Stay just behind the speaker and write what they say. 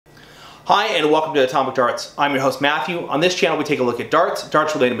Hi and welcome to Atomic Darts. I'm your host Matthew. On this channel we take a look at darts,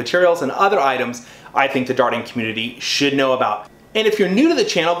 darts related materials, and other items I think the darting community should know about. And if you're new to the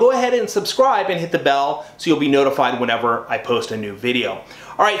channel, go ahead and subscribe and hit the bell so you'll be notified whenever I post a new video.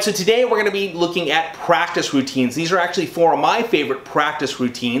 Alright, so today we're going to be looking at practice routines. These are actually four of my favorite practice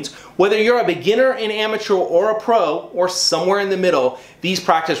routines. Whether you're a beginner, an amateur, or a pro, or somewhere in the middle, these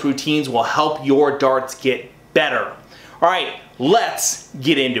practice routines will help your darts get better. Alright, let's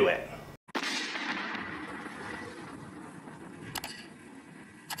get into it.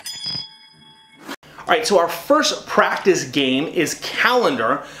 Alright, so our first practice game is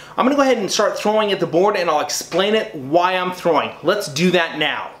calendar. I'm going to go ahead and start throwing at the board and I'll explain it why I'm throwing. Let's do that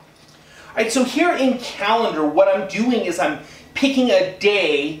now. Alright, so here in calendar what I'm doing is I'm picking a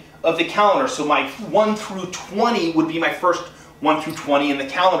day of the calendar. So my 1 through 20 would be my first 1 through 20 in the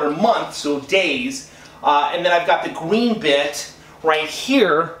calendar month, so days. And then I've got the green bit right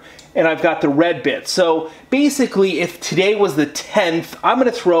here, and I've got the red bit. So basically, if today was the 10th, I'm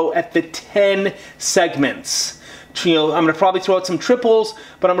going to throw at the 10 segments. I'm going to probably throw out some triples,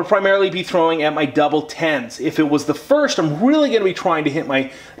 but I'm going to primarily be throwing at my double 10s. If it was the first, I'm really going to be trying to hit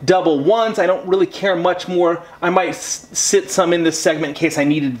my double 1s. I don't really care much more. I might sit some in this segment in case I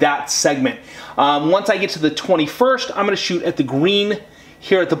needed that segment. Once I get to the 21st, I'm going to shoot at the green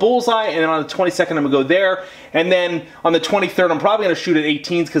here at the bullseye, and then on the 22nd I'm going to go there, and then on the 23rd I'm probably going to shoot at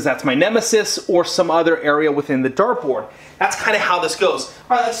 18s because that's my nemesis, or some other area within the dartboard. That's kind of how this goes.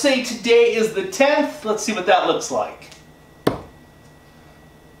 Alright, let's say today is the 10th. Let's see what that looks like.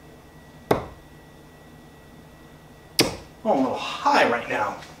 Oh, I'm a little high right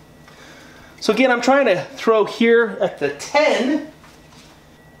now. So again, I'm trying to throw here at the 10.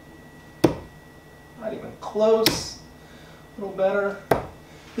 Not even close. A little better.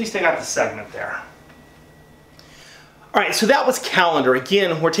 At least I got the segment there. Alright, so that was calendar.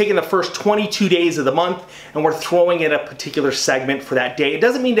 Again, we're taking the first 22 days of the month and we're throwing at a particular segment for that day. It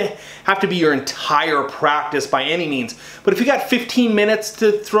doesn't mean to have to be your entire practice by any means, but if you got 15 minutes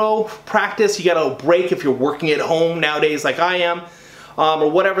to throw practice, you got a break if you're working at home nowadays like I am, or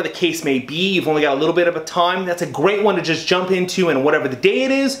whatever the case may be, you've only got a little bit of a time, that's a great one to just jump into, and whatever the day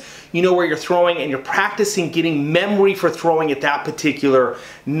it is, you know where you're throwing and you're practicing getting memory for throwing at that particular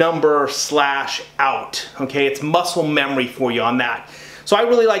number / out. Okay, it's muscle memory for you on that. So I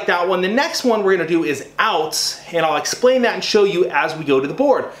really like that one. The next one we're going to do is outs, and I'll explain that and show you as we go to the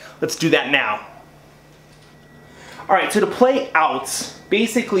board. Let's do that now. Alright, so to play outs,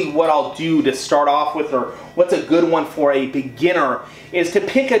 basically what I'll do to start off with, or what's a good one for a beginner, is to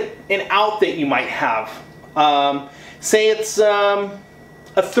pick an out that you might have. Say it's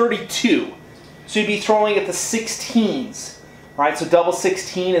a 32. So you'd be throwing at the 16s. Alright, so double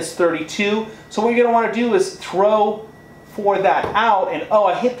 16 is 32. So what you're going to want to do is throw for that out, and oh,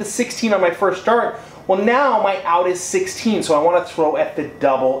 I hit the 16 on my first dart. Well, now my out is 16, so I want to throw at the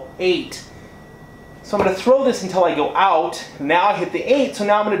double 8. So I'm going to throw this until I go out. Now I hit the 8, so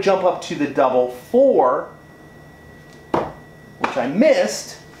now I'm going to jump up to the double 4, which I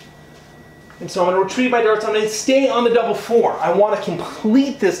missed. And so I'm going to retrieve my darts. I'm going to stay on the double 4. I want to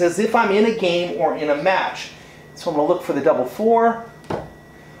complete this as if I'm in a game or in a match. So I'm going to look for the double 4,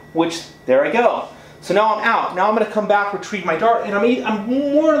 which, there I go. So now I'm out. Now I'm going to come back, retrieve my dart, and I'm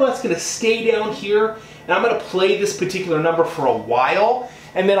more or less going to stay down here, and I'm going to play this particular number for a while.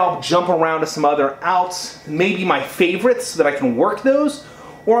 And then I'll jump around to some other outs, maybe my favorites, so that I can work those,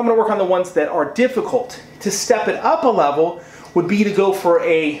 or I'm going to work on the ones that are difficult. To step it up a level would be to go for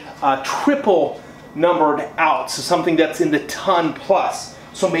a triple numbered out, so something that's in the ton plus.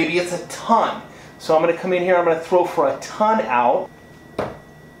 So maybe it's a ton. So I'm going to come in here, I'm going to throw for a ton out.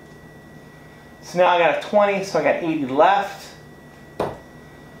 So now I got a 20, so I got 80 left.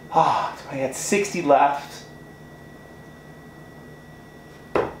 I got 60 left.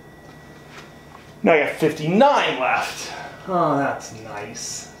 Now I got 59 left. Oh, that's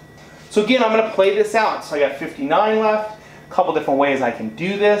nice. So again, I'm going to play this out. So I got 59 left. A couple different ways I can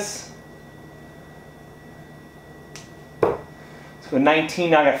do this. Let's go 19.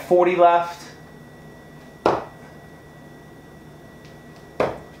 Now I got 40 left.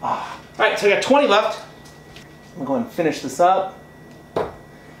 Alright, so I got 20 left. I'm going to go ahead and finish this up.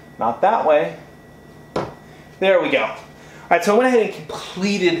 Not that way. There we go. Alright, so I went ahead and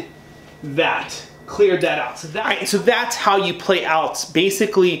completed that. Cleared that out. So that's how you play outs.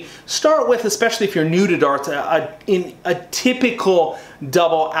 Basically, start with, especially if you're new to darts, in a typical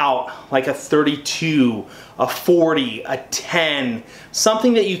double out, like a 32, a 40, a 10,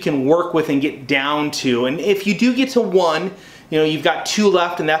 something that you can work with and get down to. And if you do get to 1, you know, you've got 2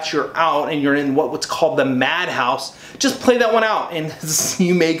 left and that's your out and you're in what's called the madhouse, just play that one out. And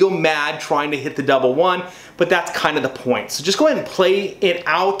you may go mad trying to hit the double 1, but that's kind of the point. So just go ahead and play it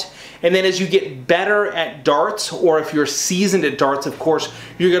out. And then as you get better at darts, or if you're seasoned at darts, of course,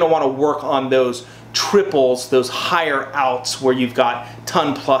 you're going to want to work on those triples, those higher outs where you've got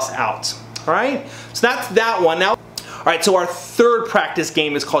ton plus outs. All right, so that's that one. Now, all right, so our third practice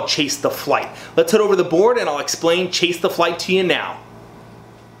game is called Chase the Flight. Let's head over to the board and I'll explain Chase the Flight to you now.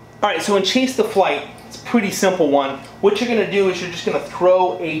 All right, so in Chase the Flight, it's a pretty simple one. What you're going to do is you're just going to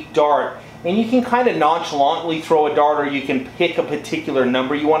throw a dart. And you can kind of nonchalantly throw a dart, or you can pick a particular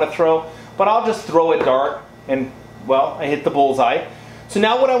number you want to throw. But I'll just throw a dart and, well, I hit the bullseye. So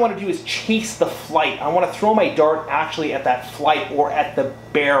now what I want to do is chase the flight. I want to throw my dart actually at that flight or at the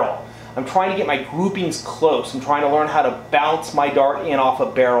barrel. I'm trying to get my groupings close. I'm trying to learn how to bounce my dart in off a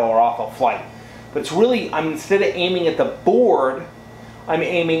barrel or off a flight. But it's really, instead of aiming at the board, I'm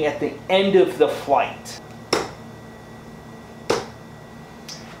aiming at the end of the flight.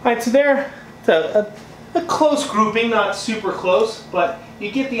 Alright, so there, it's a close grouping, not super close, but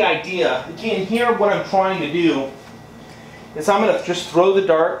you get the idea. Again, here what I'm trying to do is I'm going to just throw the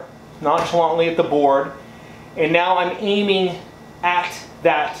dart nonchalantly at the board, and now I'm aiming at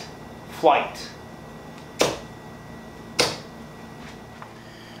that flight.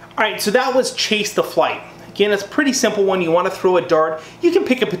 Alright, so that was Chase the Flight. Again, it's a pretty simple one. You want to throw a dart. You can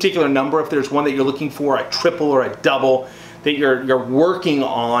pick a particular number if there's one that you're looking for, a triple or a double that you're working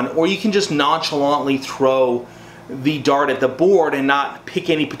on, or you can just nonchalantly throw the dart at the board and not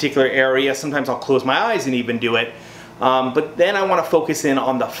pick any particular area. Sometimes I'll close my eyes and even do it. But then I want to focus in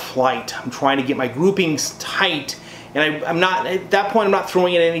on the flight. I'm trying to get my groupings tight, and I'm not, at that point, I'm not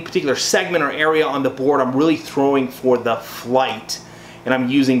throwing in any particular segment or area on the board. I'm really throwing for the flight, and I'm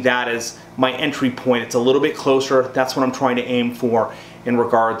using that as my entry point. It's a little bit closer. That's what I'm trying to aim for in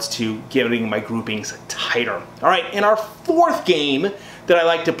regards to getting my groupings tighter. All right, and our fourth game that I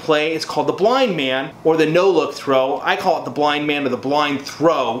like to play is called the blind man, or the no-look throw. I call it the blind man or the blind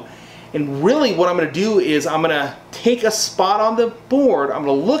throw. And really what I'm going to do is I'm going to take a spot on the board, I'm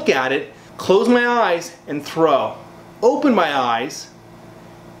going to look at it, close my eyes, and throw. Open my eyes,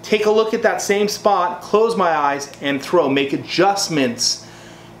 take a look at that same spot, close my eyes, and throw. Make adjustments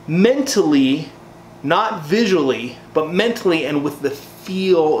mentally, not visually, but mentally and with the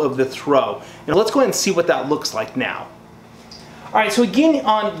feel of the throw. And let's go ahead and see what that looks like now. Alright, so again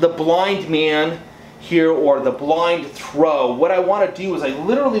on the blind man here, or the blind throw, what I want to do is I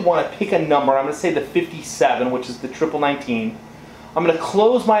literally want to pick a number. I'm going to say the 57, which is the triple 19. I'm going to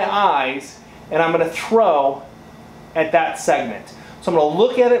close my eyes and I'm going to throw at that segment. So I'm going to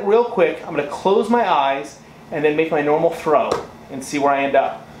look at it real quick, I'm going to close my eyes and then make my normal throw and see where I end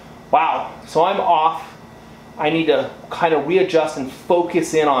up. Wow, so I'm off. I need to kind of readjust and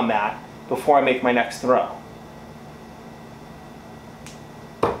focus in on that before I make my next throw.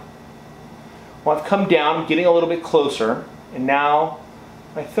 Well, I've come down, I'm getting a little bit closer, and now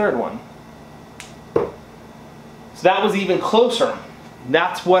my third one. So that was even closer.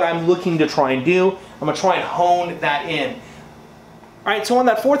 That's what I'm looking to try and do. I'm going to try and hone that in. Alright, so on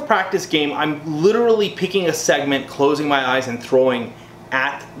that fourth practice game, I'm literally picking a segment, closing my eyes, and throwing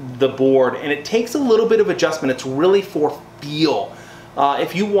at the board, and it takes a little bit of adjustment. It's really for feel.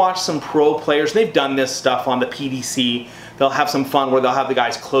 If you watch some pro players, they've done this stuff on the PDC. They'll have some fun where they'll have the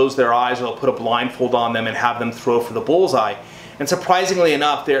guys close their eyes, or they'll put a blindfold on them and have them throw for the bullseye. And surprisingly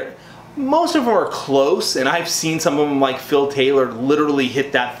enough, most of them are close, and I've seen some of them, like Phil Taylor, literally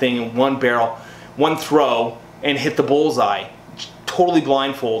hit that thing in one barrel, one throw, and hit the bullseye, totally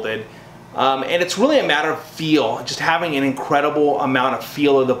blindfolded. And it's really a matter of feel, just having an incredible amount of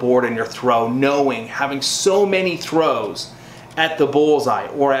feel of the board in your throw, knowing, having so many throws at the bullseye,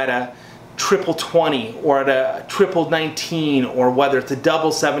 or at a triple 20, or at a triple 19, or whether it's a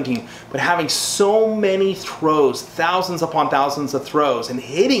double 17, but having so many throws, thousands upon thousands of throws, and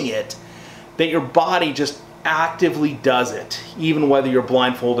hitting it, that your body just actively does it, even whether you're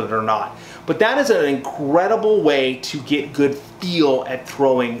blindfolded or not. But that is an incredible way to get good feel at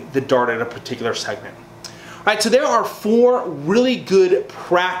throwing the dart at a particular segment. Alright, so there are 4 really good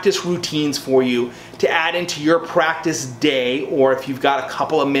practice routines for you to add into your practice day, or if you've got a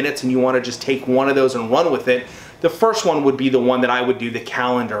couple of minutes and you want to just take one of those and run with it. The first one would be the one that I would do, the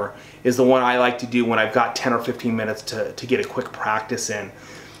calendar, is the one I like to do when I've got 10 or 15 minutes to get a quick practice in.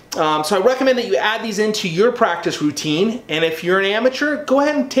 So I recommend that you add these into your practice routine, and if you're an amateur, go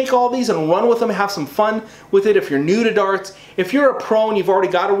ahead and take all these and run with them, have some fun with it. If you're new to darts, if you're a pro and you've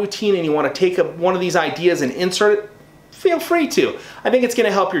already got a routine and you want to take one of these ideas and insert it, feel free to. I think it's going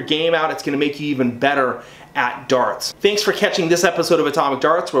to help your game out. It's going to make you even better at darts. Thanks for catching this episode of Atomic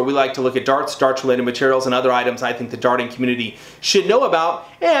Darts, where we like to look at darts, darts-related materials, and other items I think the darting community should know about,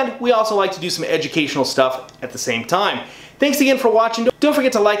 and we also like to do some educational stuff at the same time. Thanks again for watching. Don't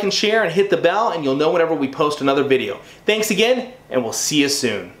forget to like and share and hit the bell, and you'll know whenever we post another video. Thanks again, and we'll see you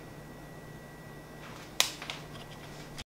soon.